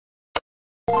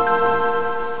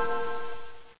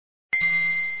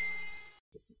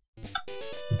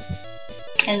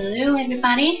Hello,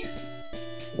 everybody.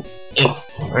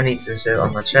 I need to sit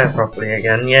on my chair properly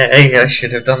again. Yay, I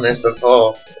should have done this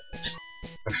before.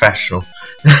 Professional.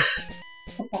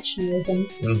 Professionalism.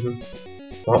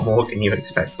 What more can you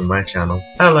expect from my channel?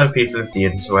 Hello people of the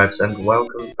interwebs and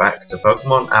welcome back to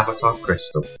Pokemon Avatar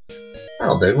Crystal.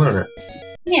 That'll do, won't it?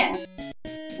 Yeah.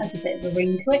 That's a bit of a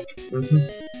ring to it.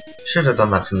 Should have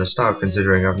done that from the start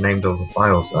considering I've named all the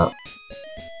files that.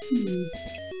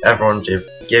 Everyone give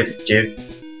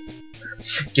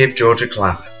George a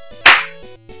clap.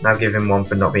 Now give him one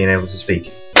for not being able to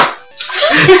speak.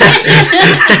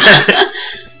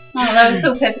 Oh, that was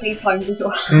so perfectly timed as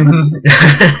well.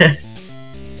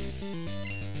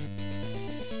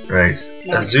 Right,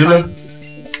 No, Azula.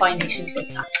 it's a fine nation to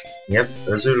attack. Yep,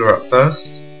 Azula up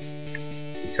first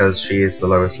because she is the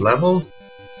lowest level,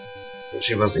 but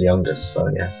she was the youngest, so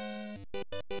yeah,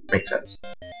 makes sense.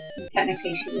 And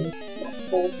technically, she was what,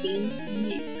 14 in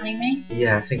the anime.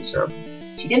 Yeah, I think so.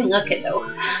 She didn't look it though.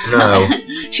 No.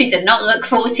 She did not look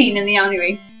 14 in the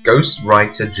anime. Ghost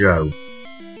Writer Joe.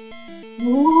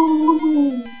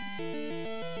 Ooh.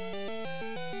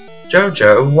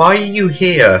 Jojo, why are you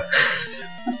here?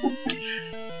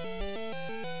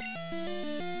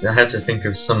 I had to think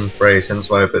of some phrase, hence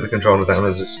why I put the controller down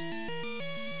and just...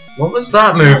 What was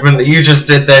that movement that you just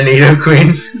did there, Nido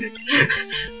Queen?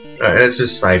 Right, let's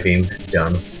just Psybeam.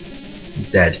 Done.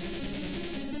 Dead.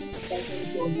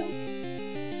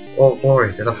 All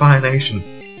glory to the Fire Nation.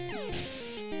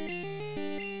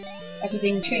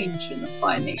 Everything changed when the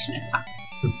Fire Nation attacked.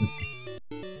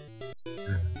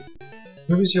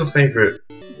 Who was your favourite...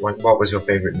 What was your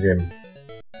favourite gym?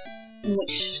 In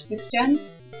which this gen?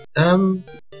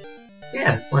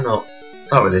 Yeah, why not?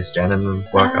 Start with this gen and then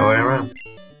work our way around.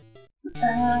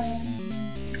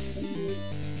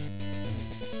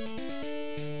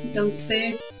 Those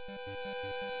birds.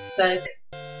 Bug.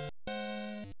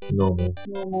 Normal.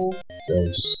 Normal.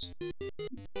 Ghost.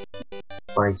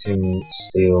 Fighting.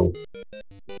 Steel.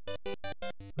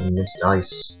 And this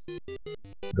ice.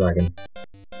 Dragon.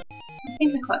 I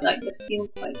think I quite like the steel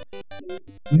type.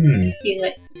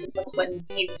 Steelix, because that's when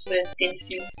he was first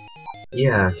introduced.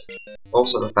 Yeah.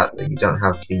 Also the fact that you don't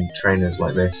have the trainers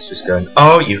like this just going,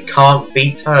 oh, you can't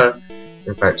beat her.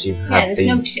 In fact, you have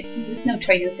there's no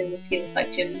trainers in the steel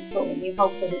type gym at all, and you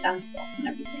help with the dance bots and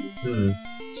everything.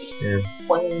 Yeah.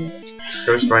 Spoiler.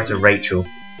 Ghost Writer Rachel.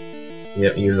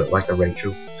 Yep, you look like a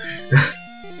Rachel.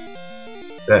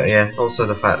 But yeah, also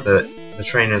the fact that the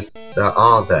trainers that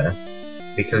are there,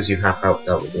 because you have helped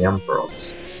out with the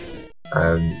Ampharos,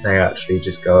 they actually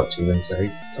just go up to you and say,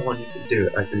 come on, you can do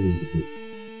it, I believe in you.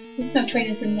 There's no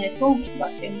trainers in there at all for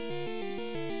that gym.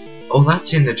 Oh,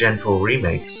 that's in the Gen 4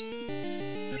 remakes.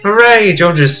 Hooray,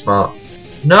 George is smart.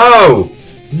 No!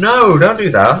 No, don't do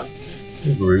that.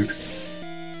 You're rude.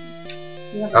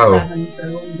 You have 7, so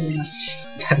it won't do much.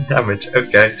 10 damage,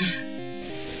 okay.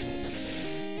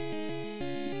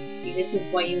 See, this is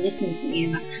why you listen to me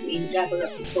and actually level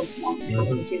up the Pokemon.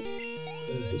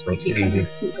 This makes it easy.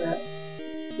 Super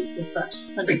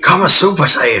fast. Become a Super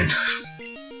Saiyan!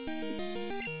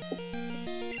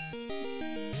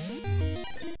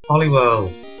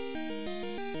 Poliwhirl!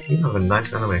 You have a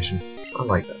nice animation. I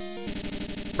like that.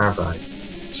 Now die.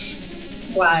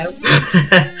 Wow.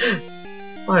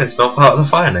 Well, it's not part of the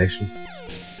Fire Nation.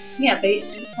 Yeah, but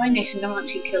the Fire Nation don't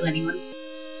actually kill anyone.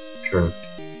 True.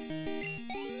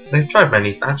 They've tried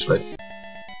many, actually.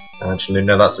 Actually,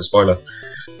 no, that's a spoiler.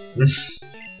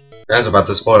 That's about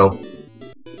to spoil.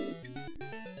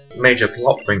 Major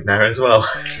plot point there as well.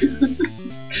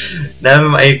 Never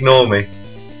mind, ignore me.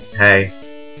 Hey,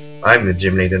 I'm the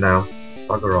gym leader now.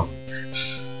 Bugger off.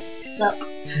 What's up?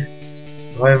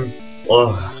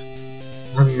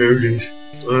 I'm moody.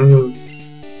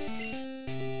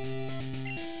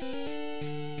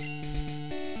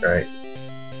 Right.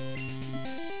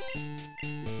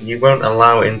 You won't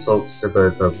allow insults to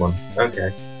bird Pokemon.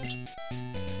 Okay.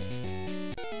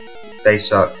 They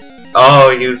suck.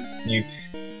 Oh, you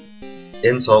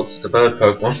insults to bird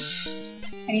Pokemon.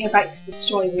 And you're about to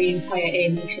destroy the entire air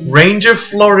nation. Ranger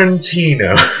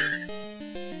Florentino.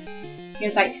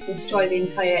 You're about to destroy the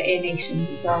entire air nation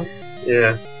as well.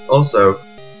 Yeah. Also,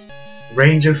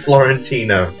 Ranger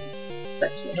Florentino.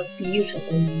 Such a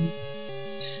beautiful name.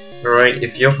 Alright,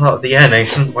 if you're part of the Air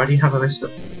Nation, why do you have a Mister?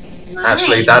 Nice.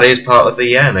 Actually, that is part of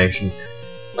the Air Nation.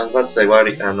 I was about to say, why do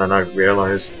you... And then I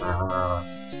realised,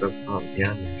 it's still part of the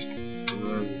Air Nation.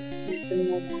 It's a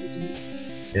normal one.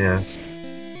 Yeah.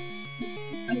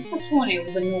 I could have sworn it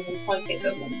was a normal psychic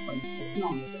at one point, but it's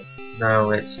not. No,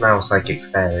 it's now Psychic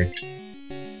Fairy.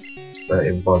 But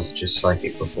it was just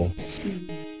Psychic before.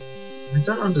 I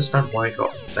don't understand why it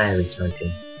got Fairy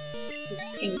typing. It's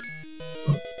pink.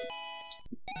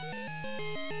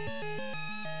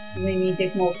 We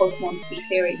needed more Pokemon to be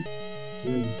fairy.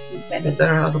 But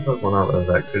there are other Pokemon out there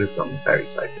that could have gotten fairy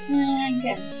type. I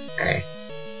guess.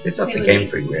 It's up to Game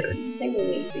Freak, really. They were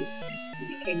lazy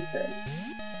when it came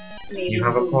to You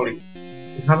have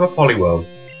a Poliwhirl.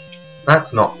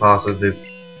 That's not part of the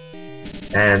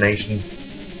Air Nation.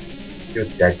 You're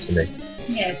dead to me.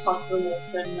 Yeah, it's part of the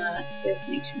Water and Earth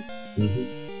Nation.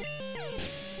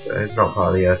 But it's not part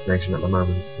of the Earth Nation at the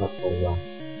moment. That's Poliwhirl.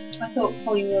 I thought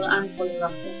Poliwhirl and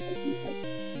Poliwrath were Pokemon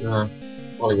types. No,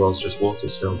 Poliwhirl's just water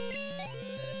still.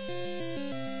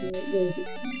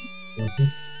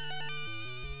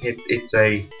 It's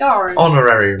a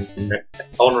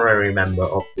honorary member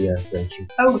of the Earth Nation.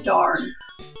 Oh darn!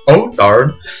 Oh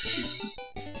darn!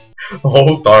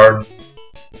 Oh darn!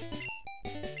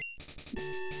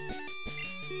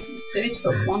 Bird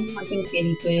Pokemon. I didn't see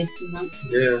any birds in that.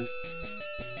 Yeah.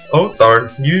 Oh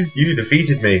darn! You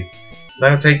defeated me.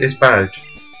 Now take this badge.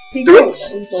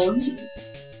 Toots!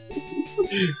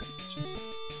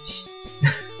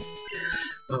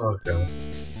 Oh god.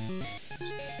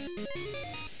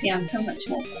 Yeah, I'm so much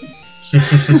more fun.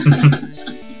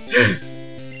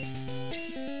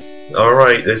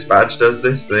 Alright, this badge does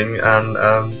this thing, and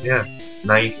yeah.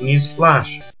 Now you can use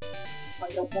Flash. I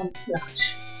don't want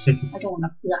Flash. I don't want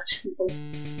to flash people.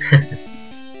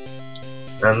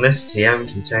 And this TM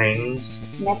contains...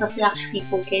 Never flash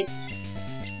people, kids.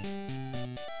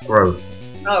 Growth.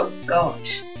 Oh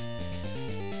gosh.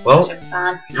 Well,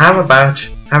 have a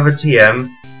badge, have a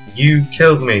TM, you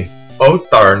killed me. Oh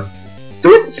darn.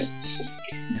 Toots!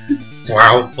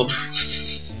 Wow.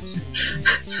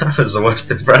 That was the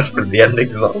worst impression of the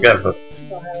ending song ever.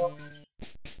 Wow.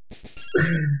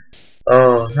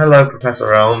 Oh, hello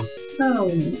Professor Elm. Oh,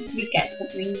 you get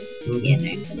something, you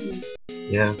know, something.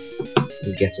 Yeah,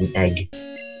 you get an egg.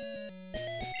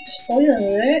 Spoiler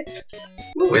alert!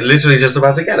 We're literally just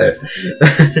about to get it.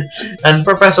 And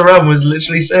Professor Elm was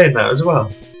literally saying that as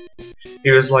well.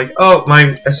 He was like, oh,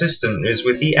 my assistant is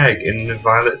with the egg in the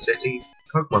Violet City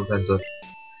Pokemon Center.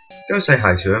 Go say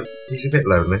hi to him, he's a bit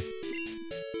lonely.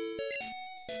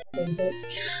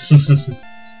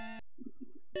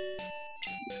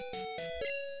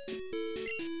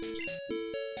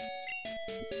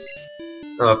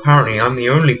 Apparently I'm the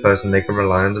only person they can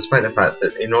rely on, despite the fact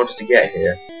that in order to get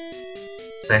here,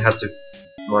 they had to,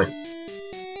 like,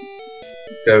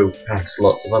 go past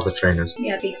lots of other trainers.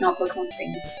 Yeah, but he's not Pokemon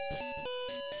trainers.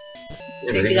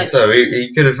 Yeah, but even so,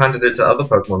 he could have handed it to other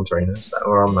Pokemon trainers that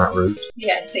were on that route.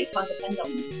 Yeah, they can't depend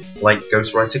on them. Like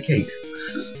Ghostwriter Kate.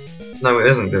 No, it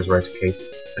isn't Ghostwriter Kate,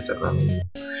 I don't know anymore.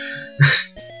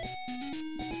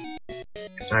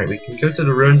 Alright, we can go to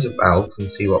the Ruins of Alph and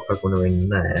see what Pokemon are in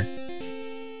there.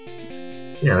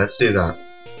 Yeah, let's do that.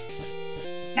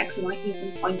 Excellent, you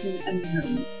can find an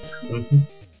unknown. I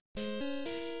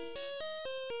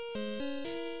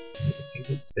think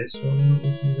it's this one that we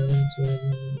can go into.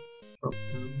 Drop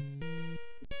down.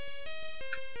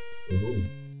 Ooh.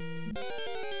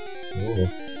 Ooh.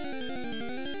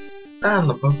 And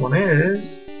the Pokemon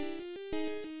is...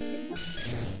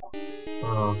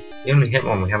 the only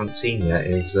Hitmon we haven't seen yet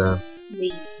is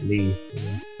Lee. Lee.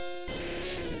 Yeah.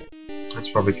 That's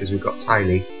probably because we've got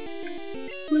Tylee.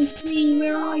 Bruce Lee,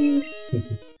 where are you?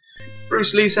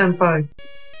 Bruce Lee Senpai!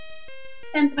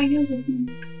 Senpai knows me.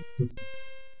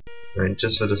 Right,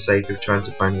 just for the sake of trying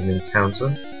to find an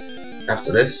encounter,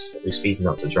 after this, we're speeding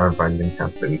up to try and find an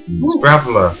encounter that we can use.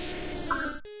 Graveler!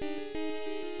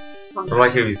 I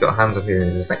like how he's got hands up here and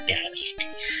he's just like,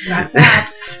 Grab, grab.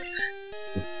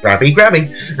 Grabby, grabby!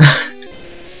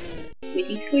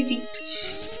 Squidgy, squidgy.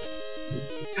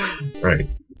 Right.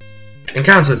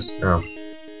 Encounters! Oh.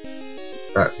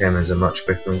 That came as a much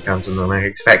quicker encounter than I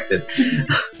expected.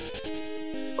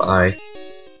 Bye.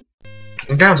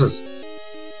 Encounters!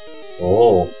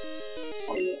 Oh.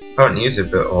 Oh yeah. Can't use it,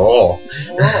 but oh.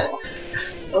 Oh.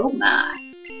 Oh my.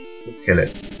 Let's kill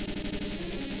it.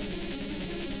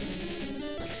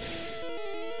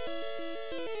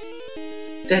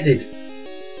 Deaded.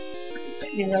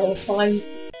 Something level 5.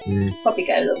 Probably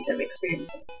get a little bit of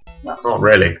experience. Well, not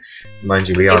really. Mind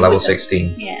you, we are level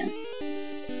 16. Yeah.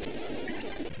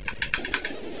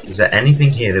 Is there anything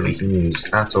here that we can use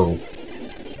at all?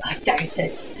 I doubt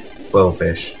it.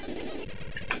 Quillfish.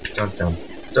 Goddamn.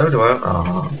 Dodo.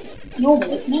 Ah. It's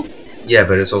normal, isn't it? Yeah,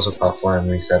 but it's also part flying,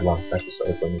 we said last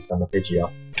episode when we found the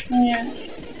Pidgeot. Yeah.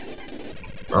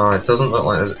 Oh, it doesn't look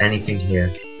like there's anything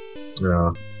here.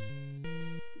 No.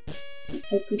 Let's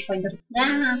hope we find a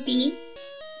Slappy.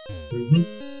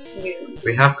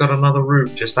 We have got another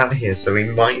route just out here, so we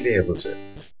might be able to.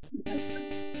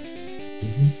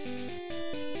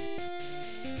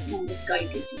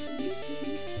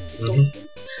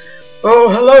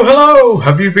 Oh, hello, hello!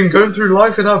 Have you been going through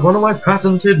life without one of my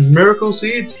patented miracle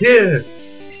seeds? Here!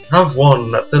 Have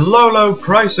one at the low, low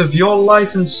price of your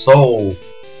life and soul.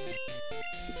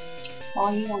 What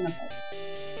are you on about?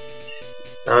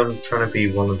 I'm trying to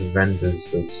be one of the vendors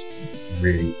that's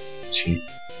really cheap.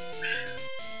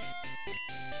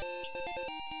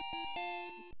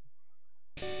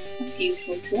 That's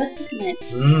useful to us, isn't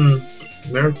it?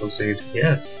 Miracle seed.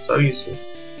 Yes, so useful.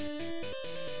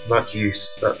 Much use,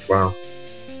 such wow.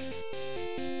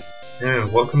 Yeah,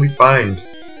 what can we find?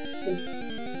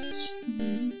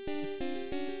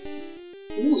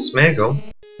 Smeagol.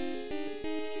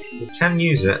 We can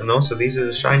use it, and also these are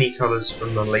the shiny colours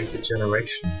from the later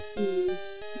generations.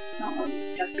 It's not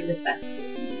exactly the best.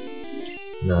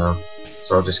 No,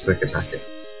 so I'll just quick attack it.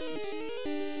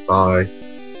 Bye.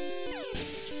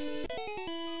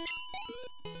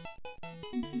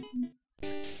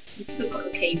 We've still got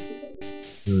the cave to go.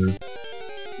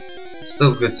 It's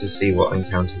still good to see what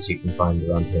encounters you can find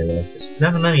around here though, because you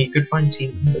never know, you could find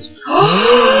team members.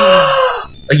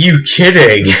 Are you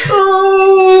kidding?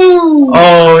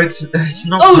 Oh, it's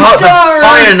not part of the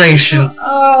Fire Nation!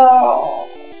 Oh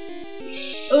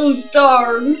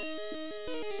darn!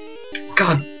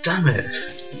 God damn it!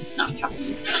 It's not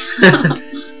happening.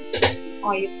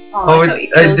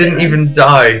 I didn't even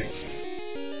die.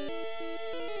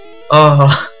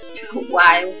 Oh.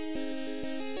 Wow.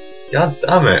 God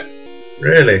damn it.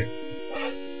 Really?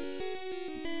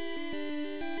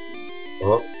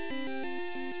 Oh.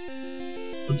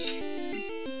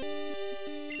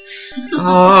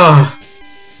 Ah.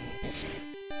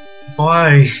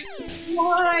 Why?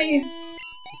 Why?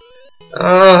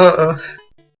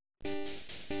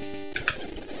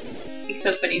 It's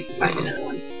so funny if you find another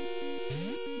one.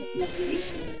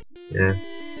 Yeah.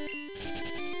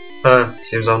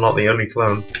 Seems I'm not the only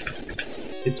clone.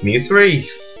 It's Mew 3!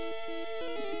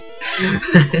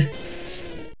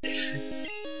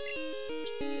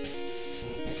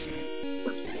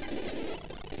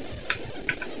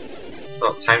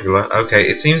 Not Tangular. Okay,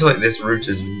 it seems like this route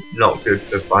is not good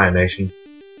for Fire Nation.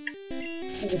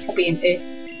 We're probably in Earth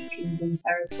Kingdom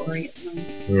territory at the moment.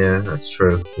 Yeah, that's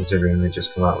true, considering they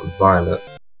just come out with Violet.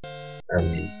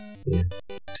 Yeah.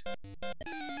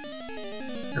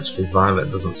 Actually, Violet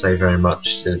doesn't say very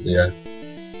much to the Earth.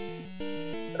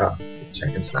 Oh,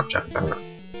 checking Snapchat about that.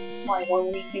 Why were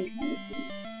we thinking of it?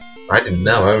 I didn't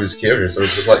know, I was curious. I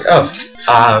was just like, oh,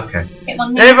 okay.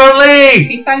 Hitmonlee! Hitmonlee!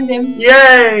 We found him!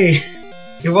 Yay!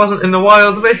 He wasn't in the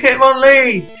wild, but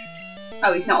Hitmonlee!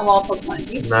 Oh, he's not a wild Pokemon, is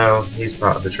he? No, he's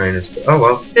part of the trainers. But oh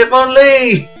well,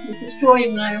 Hitmonlee! We'll destroy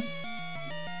him now.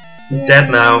 He's dead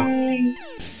now. Yay.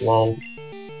 Lol.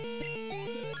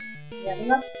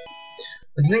 Yeah,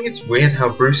 I think it's weird how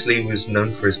Bruce Lee was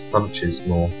known for his punches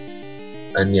more.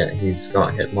 And yet he's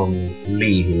got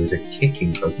Hitmonlee, who is a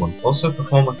kicking Pokemon. Also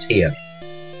perform a tier.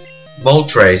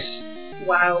 Moltres.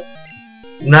 Wow.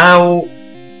 Now,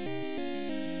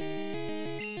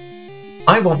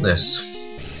 I want this.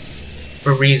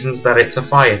 For reasons that it's a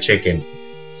fire chicken.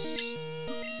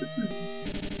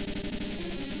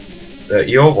 But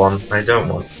your one, I don't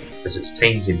want. Because it's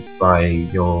tainted by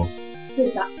your...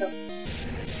 Who's that does?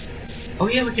 Oh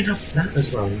yeah, we can have that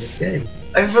as well in this game.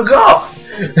 I forgot!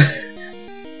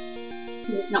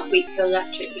 It's not weak to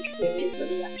electric because it is an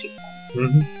electric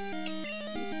one.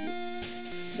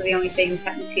 So the only thing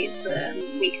technically it's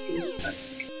weak to is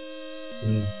psychic.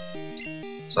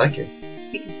 Psychic?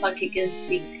 Because psychic is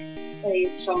weak, very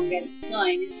strong against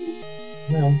flying, isn't it?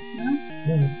 No. No?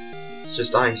 No. It's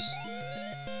just ice.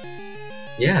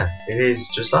 Yeah, it is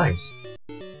just ice.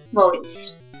 Well,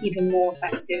 it's even more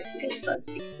effective because it's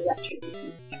weak to electric.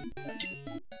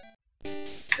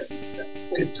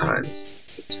 Good times.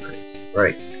 Good times.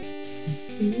 Right.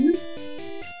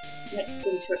 Let's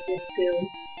interrupt this girl.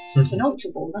 An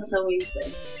Ultra Ball, that's always the...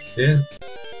 Yeah.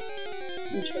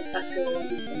 Interrupt that girl and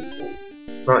then ball.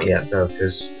 Not yet though,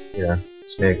 because, you know,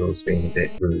 Smeagol's being a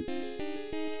bit rude.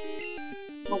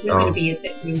 Well, we're going to be a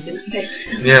bit rude in a bit.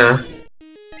 Yeah.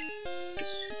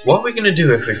 What are we going to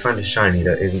do if we find a shiny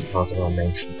that isn't part of our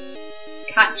nation?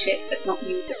 Catch it, but not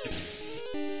use it.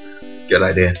 Good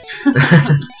idea.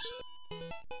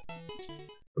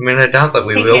 I mean, I doubt that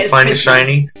we will find a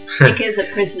shiny. Take it as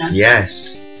a prisoner.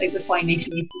 Yes. Like the Fire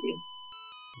Nation used to do.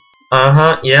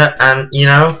 Yeah, and, you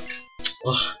know...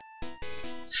 Ugh.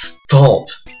 Stop.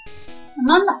 I'm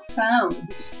on the phone.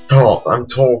 Stop, I'm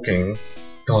talking.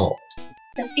 Stop.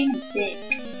 Stop being a dick.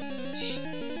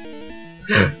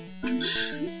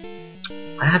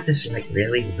 I have this, like,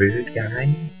 really rude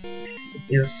guy.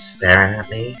 He's staring at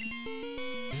me.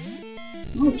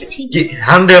 Oh,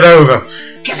 Hand it over!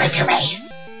 Give it to me!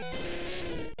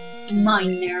 It's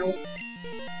mine now.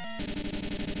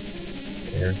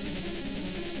 Yeah.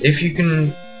 If you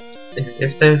can...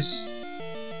 If there's...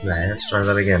 Right, let's try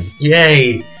that again.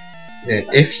 Yay! Yeah,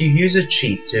 if you use a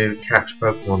cheat to catch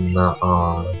Pokemon that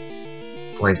are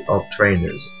like of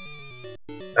trainers,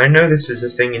 I know this is a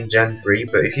thing in Gen 3,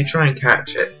 but if you try and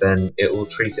catch it, then it will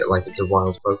treat it like it's a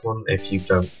wild Pokemon if you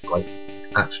don't like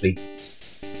actually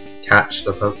catch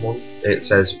the Pokemon. It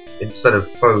says, instead of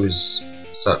foes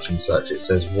such and such, it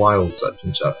says wild such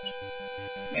and such.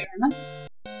 Fair enough.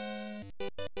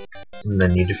 And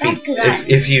then you defeat...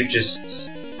 If you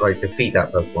just like defeat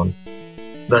that Pokemon.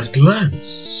 That glance,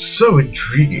 so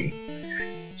intriguing.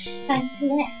 That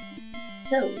glance,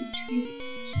 so intriguing.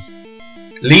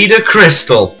 Leader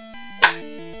Crystal.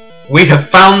 We have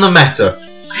found the meta.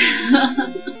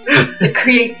 The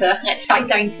creator. Let's fight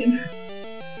down to him.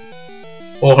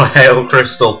 All hail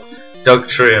Crystal. Doug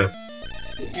Trio.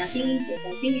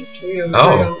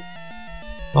 Oh.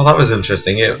 Well, that was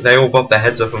interesting. They all bobbed their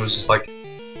heads up and was just like,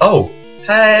 oh,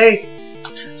 hey.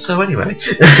 So anyway.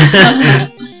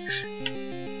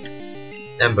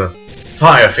 Ember,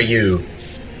 fire for you!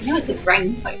 You know it's a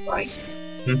ground type, right?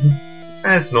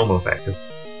 It's normal effective.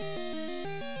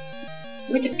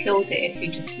 You would have killed it if you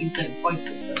just used it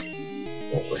vital first.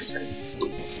 What would it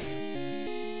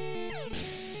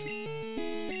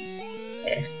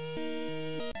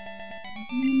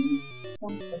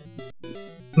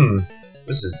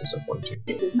This is disappointing.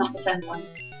 This is not the senpai.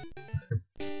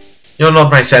 You're not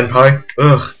my senpai!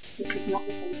 Ugh! This was not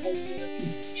the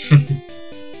senpai.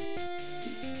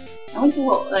 I wonder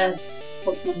what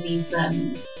Pokemon needs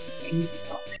things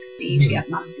got. They usually have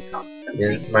Magikarps, don't they?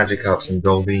 Yeah, Magikarps and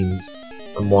Goldines.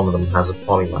 And one of them has a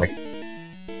Poliwag.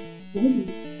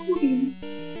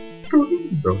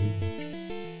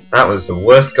 That was the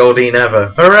worst Goldine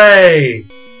ever! Hooray!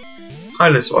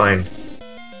 Piloswine.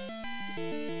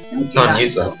 You can't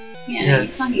use that. Yeah, you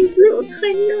can't use little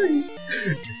tiny nose.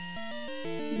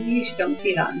 You usually don't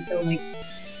see that until like...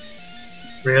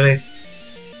 Really?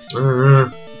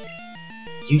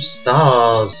 You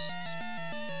stars!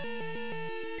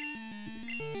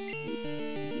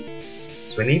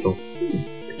 Twin Evil.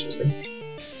 Interesting.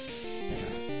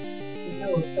 No,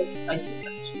 it's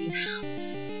actually...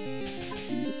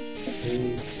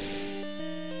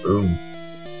 Boom.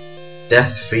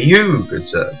 Death for you, good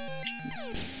sir.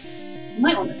 You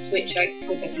might want to switch out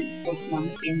to a different Pokemon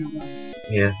in that.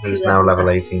 Yeah, he's now level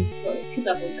 18. Well, 2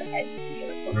 levels ahead of the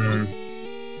other Pokemon.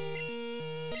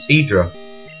 Seadra.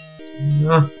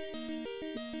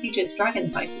 Seadra's dragon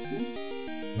type, isn't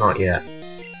it? Not yet.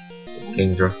 It's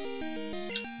Kingdra.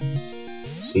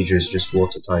 Seadra is just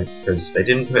water type, because they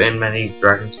didn't put in many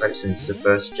dragon types into the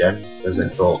first gen, because they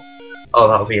thought, oh,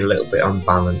 that'll be a little bit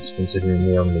unbalanced, considering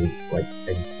the only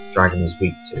thing dragon is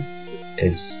weak to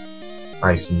is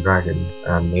ice and dragon,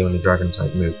 and the only dragon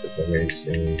type move that there is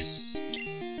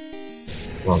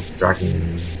well,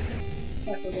 dragon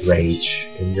rage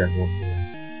in Gen 1. Yeah.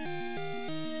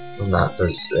 And that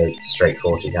does straight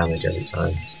 40 damage every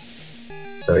time,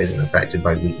 so it isn't affected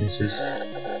by weaknesses.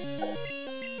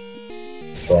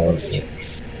 So yeah.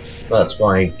 That's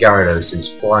why Gyarados is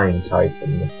flying type,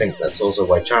 and I think that's also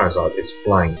why Charizard is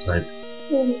flying type.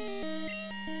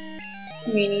 I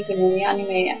mean, even in the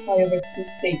anime, at High-Risk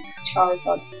Mistakes,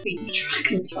 Charizard beat the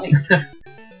dragon type.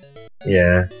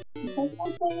 Yeah. It's like,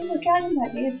 I'm playing a dragon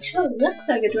type. It sure looks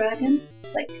like a dragon.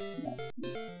 It's like, no,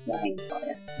 it's flying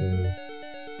fire.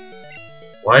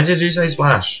 Why did you say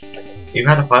Splash? You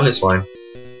had a Piloswine.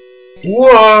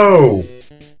 Whoa!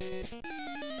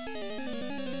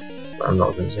 I'm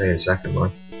not going to say a second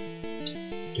one.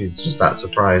 Dude, it's just that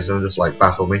surprise. I'm just like,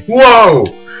 battle me. Whoa!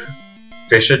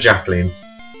 Fisher Jacqueline.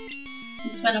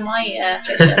 It's one of my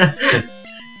Fisher.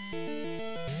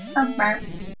 Bellsprout.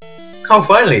 Oh,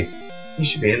 finally! You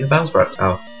should be in the Bellsprout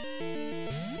Tower.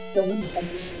 Still in the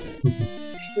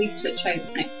We switch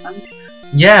out next time.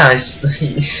 Yeah,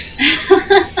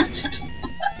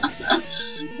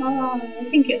 Oh, I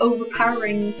think you're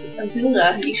overpowering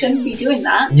Azula. You shouldn't be doing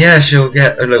that. Yeah, she'll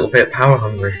get a little bit power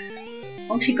hungry.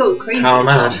 Oh, she go crazy. Power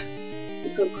mad. She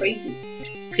go crazy.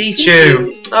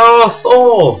 Pichu! Oh,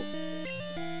 Thor!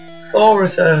 Thor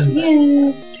returns!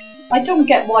 Yeah. I don't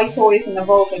get why Thor isn't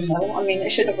evolving though. I mean, it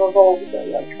should have evolved at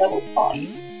like level 5.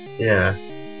 Yeah.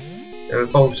 It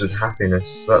evolves with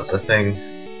happiness, that's the thing.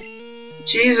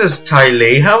 Jesus, Ty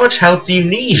Lee, how much health do you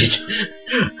need?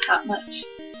 That much.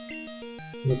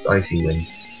 It's Icy Wind.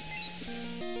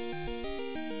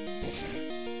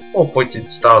 4 pointed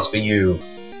stars for you.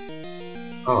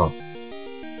 Oh.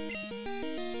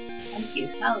 Thank you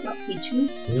as hell, not Pichu.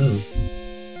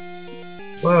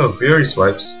 Whoa, Fury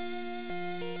Swipes.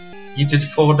 You did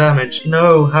 4 damage.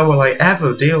 No, how will I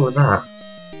ever deal with that?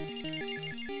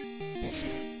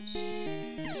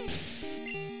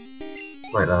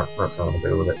 Like that. That's how I'll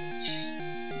deal with it.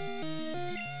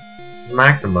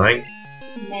 Magnemite.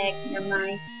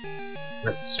 Magnemite.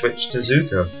 Let's switch to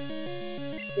Zuko.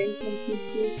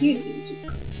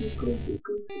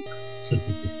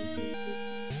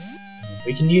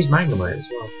 We can use Magnemite as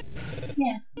well.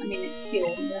 Yeah, I mean it's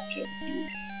skill and electric.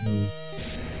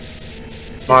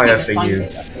 Fire for you.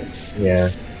 Yeah.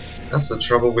 That's the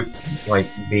trouble with like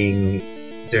doing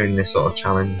this sort of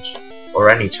challenge, or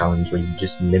any challenge where you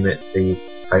just limit the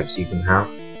types you can have.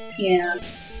 Yeah.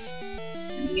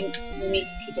 We need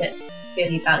to keep it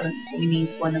fairly balanced, so we need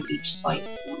one of each type.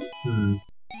 We've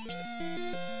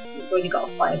already got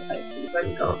a fire type, we've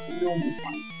already got a normal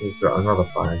type. We've got another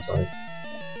fire type.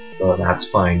 Well, that's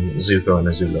fine. Zuko and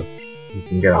Azula. You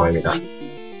can get away with that.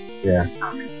 Yeah.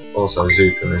 Also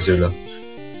Zuko and Azula.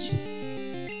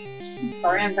 I'm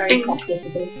sorry, I'm very popular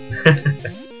today.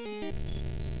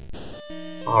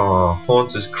 Oh,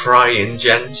 Haunter's Cry in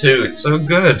Gen 2. It's so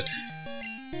good.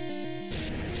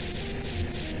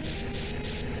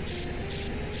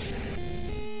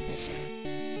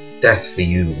 Death for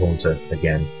you, Haunter,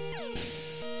 again.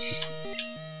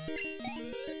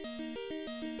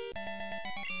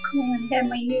 Come on, get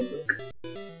my yearbook.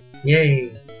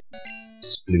 Yay!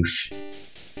 Sploosh.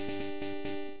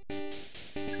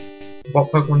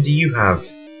 What Pokemon do you have?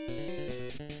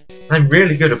 I'm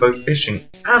really good at both fishing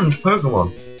and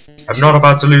Pokemon. I'm not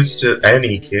about to lose to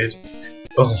any kid.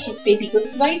 Oh. Is Baby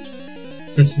Goats right?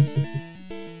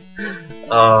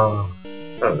 Oh,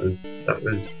 that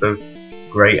was both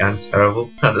great and terrible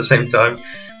at the same time.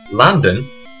 Landon?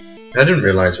 I didn't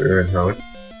realise we were in Hoenn.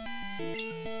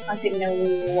 I didn't know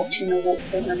we were watching the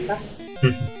water, remember?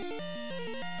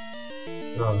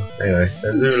 Oh, anyway,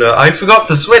 Azula. I forgot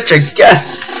to switch again!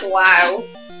 Wow.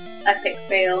 Epic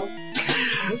fail.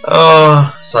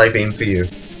 Oh, Psybeam for you.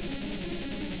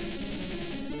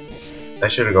 I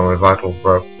should have gone with Vital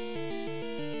Throw.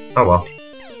 Oh well.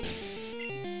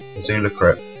 Azula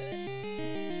crit.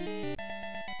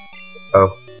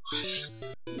 Oh.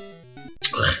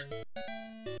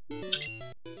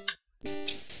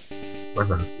 My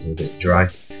mouth is a bit dry.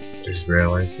 I just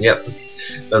realised. Yep,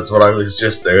 that's what I was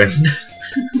just doing.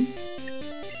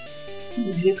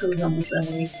 Zuko's almost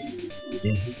level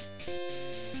 18.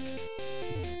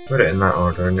 Put it in that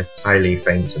order, and if Ty Lee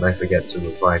faints and I forget to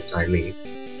revive Ty Lee,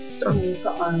 done.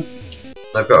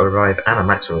 I've got a revive and a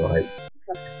max revive.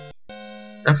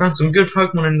 I found some good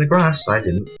Pokemon in the grass. I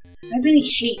didn't. I really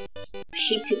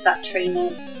hated that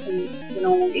trainer in the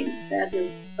normal game there, the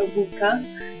Aruka.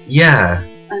 Yeah.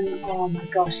 And oh my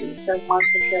gosh, it was so hard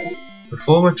to kill him.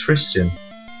 Performer Tristan.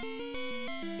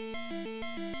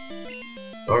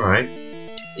 Alright.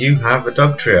 You have a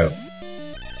Dugtrio.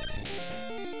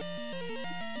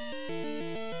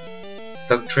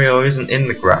 Dugtrio isn't in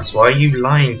the grass. Why are you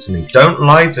lying to me? Don't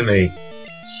lie to me!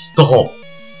 Stop!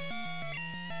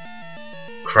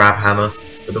 Crabhammer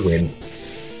for the win.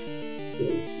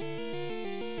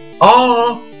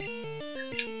 Oh!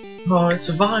 Oh, it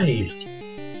survived!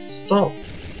 Stop!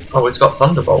 Oh, it's got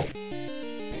Thunderbolt.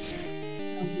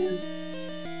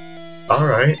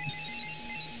 Alright.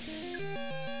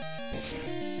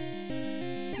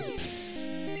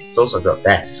 It's also got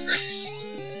Death.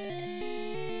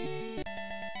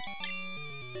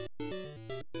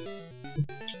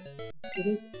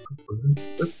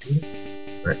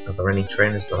 Right, are there any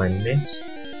trainers that I missed?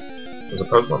 There's a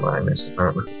Pokemon that I missed,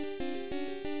 apparently.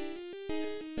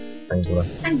 Tangela.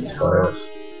 Tangela.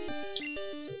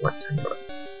 Don't like Tangela.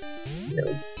 No.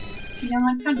 You don't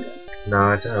like Tangela? No,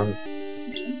 I don't.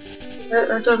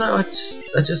 I don't know, I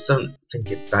just don't think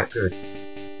it's that good.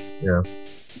 You know.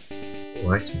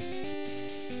 Right.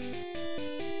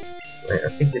 I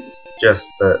think it's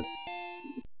just that.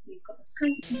 You've got a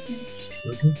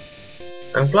Skype.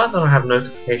 I'm glad that I have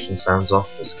notification sounds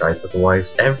off for Skype,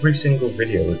 otherwise every single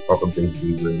video would probably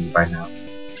be ruined by now.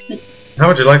 How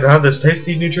would you like to have this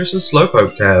tasty, nutritious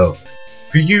Slowpoke tail?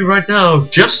 For you right now,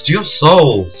 just your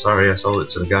soul! Sorry, I sold it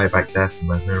to the guy back there for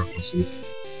my miracle seed.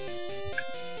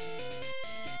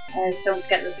 Don't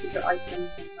forget the secret item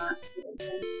from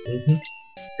that.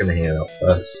 Gonna heal up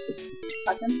first.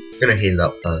 Pardon? Gonna heal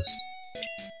up first.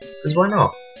 Because why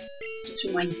not? Just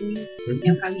reminding you, you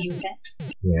know how you get.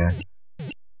 Yeah.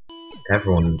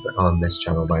 Everyone on this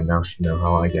channel by now should know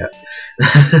how I get.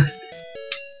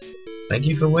 Thank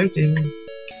you for waiting.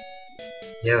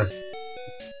 Yeah.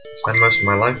 I spend most of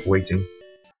my life waiting.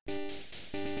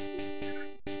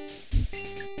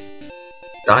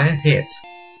 Dire hit.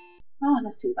 Oh,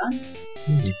 not too bad.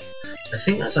 I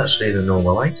think that's actually the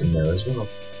normal item there as well.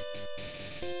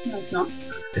 No, it's not.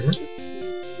 Isn't it?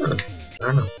 Oh, I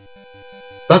don't know.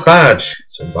 That badge!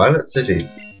 It's from Violet City.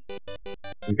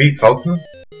 You beat Falkner?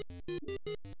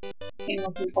 It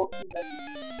wasn't Falkner.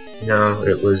 No,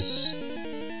 it was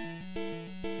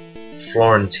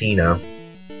Florentina.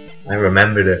 I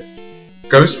remembered it.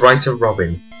 Ghostwriter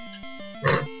Robin.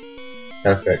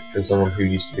 Perfect for someone who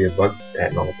used to be a bug,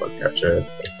 not a bug catcher, a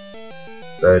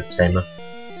bird tamer.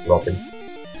 Robin.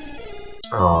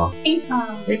 Aww.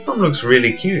 Apom looks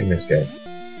really cute in this game.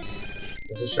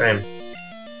 It's a shame.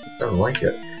 I don't like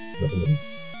it.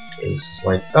 It's just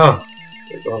like, oh,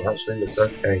 this one actually looks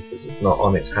okay because it's not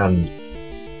on its hand.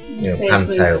 You know, hand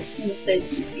tail.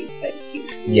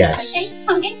 Yes.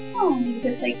 Apom,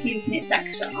 because like using its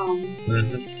extra arm.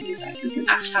 You can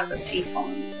actually have an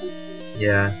Apom.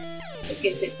 Yeah. It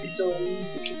gives it to Dawn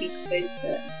because he prefers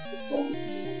to perform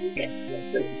and gets the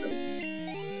boots on.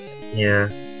 Yeah.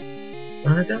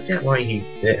 And I don't get why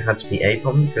it had to be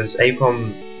Apom, because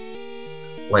Apom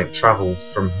like travelled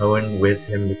from Hoenn with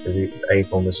him because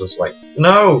Apom was just like,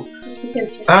 no! It's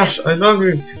because Ash, I love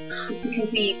you! It's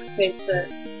because he preferred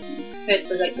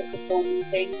the like the performing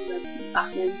thing than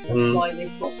Batman. That's why they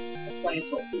swapped. That's why he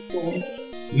swapped with Dawn.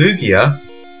 Lugia?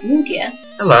 Lugia?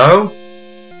 Hello?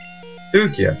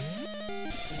 Lugia.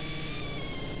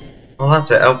 Well,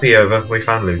 that's it. LP over. We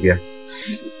found Lugia.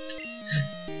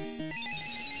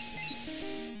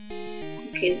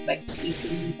 Kids back to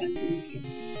speaking and found Lugia.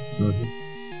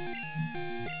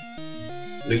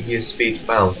 Lugia speed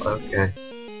fell. Okay.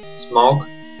 Smog?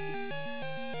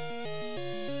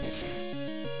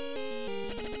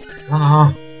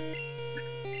 Ah.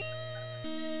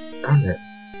 Damn it.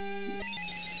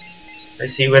 I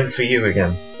see he went for you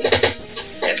again.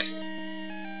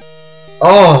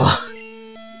 Oh!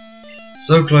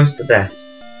 So close to death.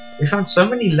 We found so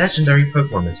many legendary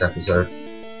Pokemon this episode.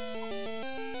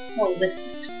 Well, this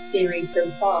series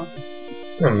so far.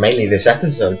 Well, mainly this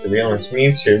episode, to be honest.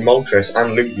 Mewtwo, Moltres,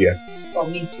 and Lugia. Well,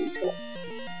 Mewtwo twice.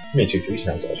 Mewtwo 3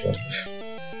 times, actually.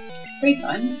 3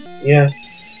 times? Yeah.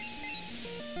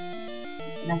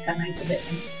 And I got out of it.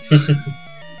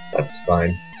 That's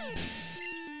fine.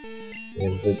 Yeah,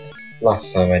 the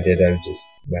last time I did, I just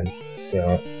went, you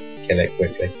know, kill it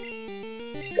quickly.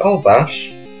 Skull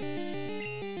Bash?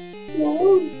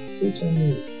 No, 2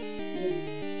 times.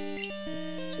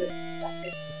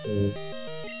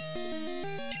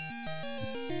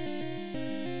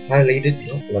 Tylee did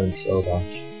not learn Skull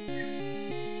Bash.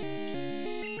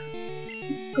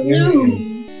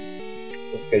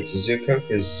 Let's go to Zuko,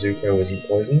 because Zuko isn't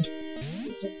poisoned.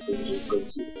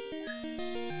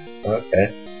 Okay.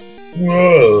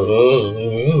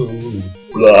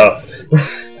 Blah.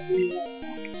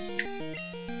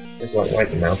 It's like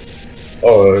white now.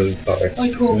 Oh, sorry. I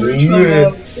can't reach my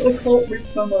mouth. I can't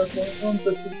reach my mouth. My hands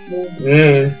are too small.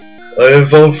 Yeah. I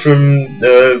evolved from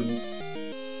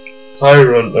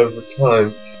Tyrant over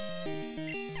time.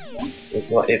 It's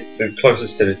the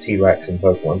closest to the T-Rex in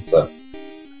Pokemon, so.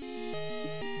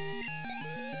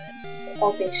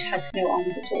 Beamish had no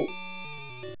arms at all.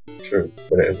 True,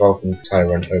 but it evolved from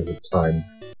Tyrant over time.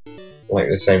 Like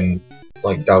the same,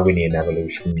 like Darwinian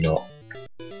evolution, not.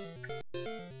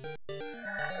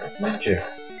 Imagine.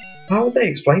 How would they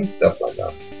explain stuff like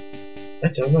that? I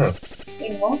don't know.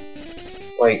 Explain what?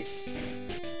 Like,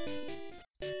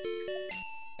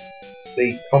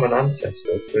 the common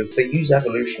ancestor, because they use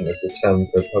evolution as the term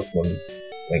for Pokemon,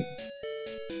 like,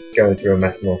 going through a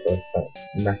metamorphosis.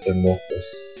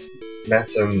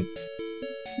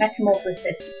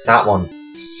 That one.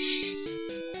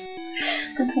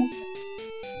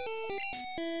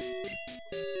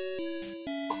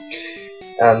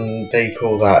 And they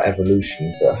call that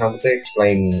evolution, but how would they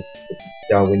explain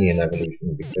Darwinian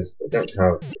evolution? Because they don't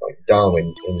have, like,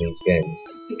 Darwin in these games.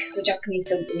 Because the Japanese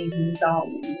don't believe in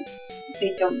Darwin.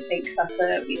 They don't think that's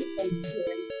a real thing.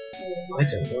 I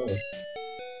don't know.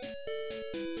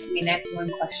 I mean, everyone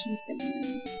questions them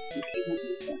and they came up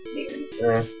with that theory.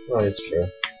 Yeah, that is true.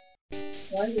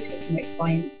 Why are we talking about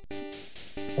science?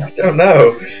 I don't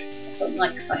know. I don't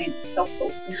like science, stop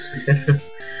talking.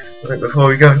 Right before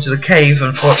we go into the cave,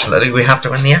 unfortunately, we have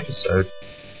to end the episode.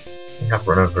 We have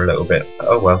run over a little bit, but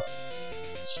oh well.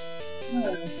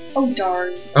 Oh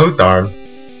darn. Oh darn.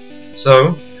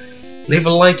 So, leave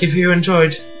a like if you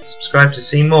enjoyed, subscribe to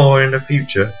see more in the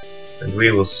future, and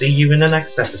we will see you in the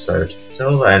next episode.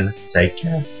 Till then, take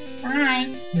care.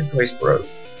 Bye. Your voice broke.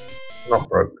 Not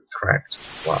broke, cracked.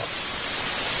 Wow.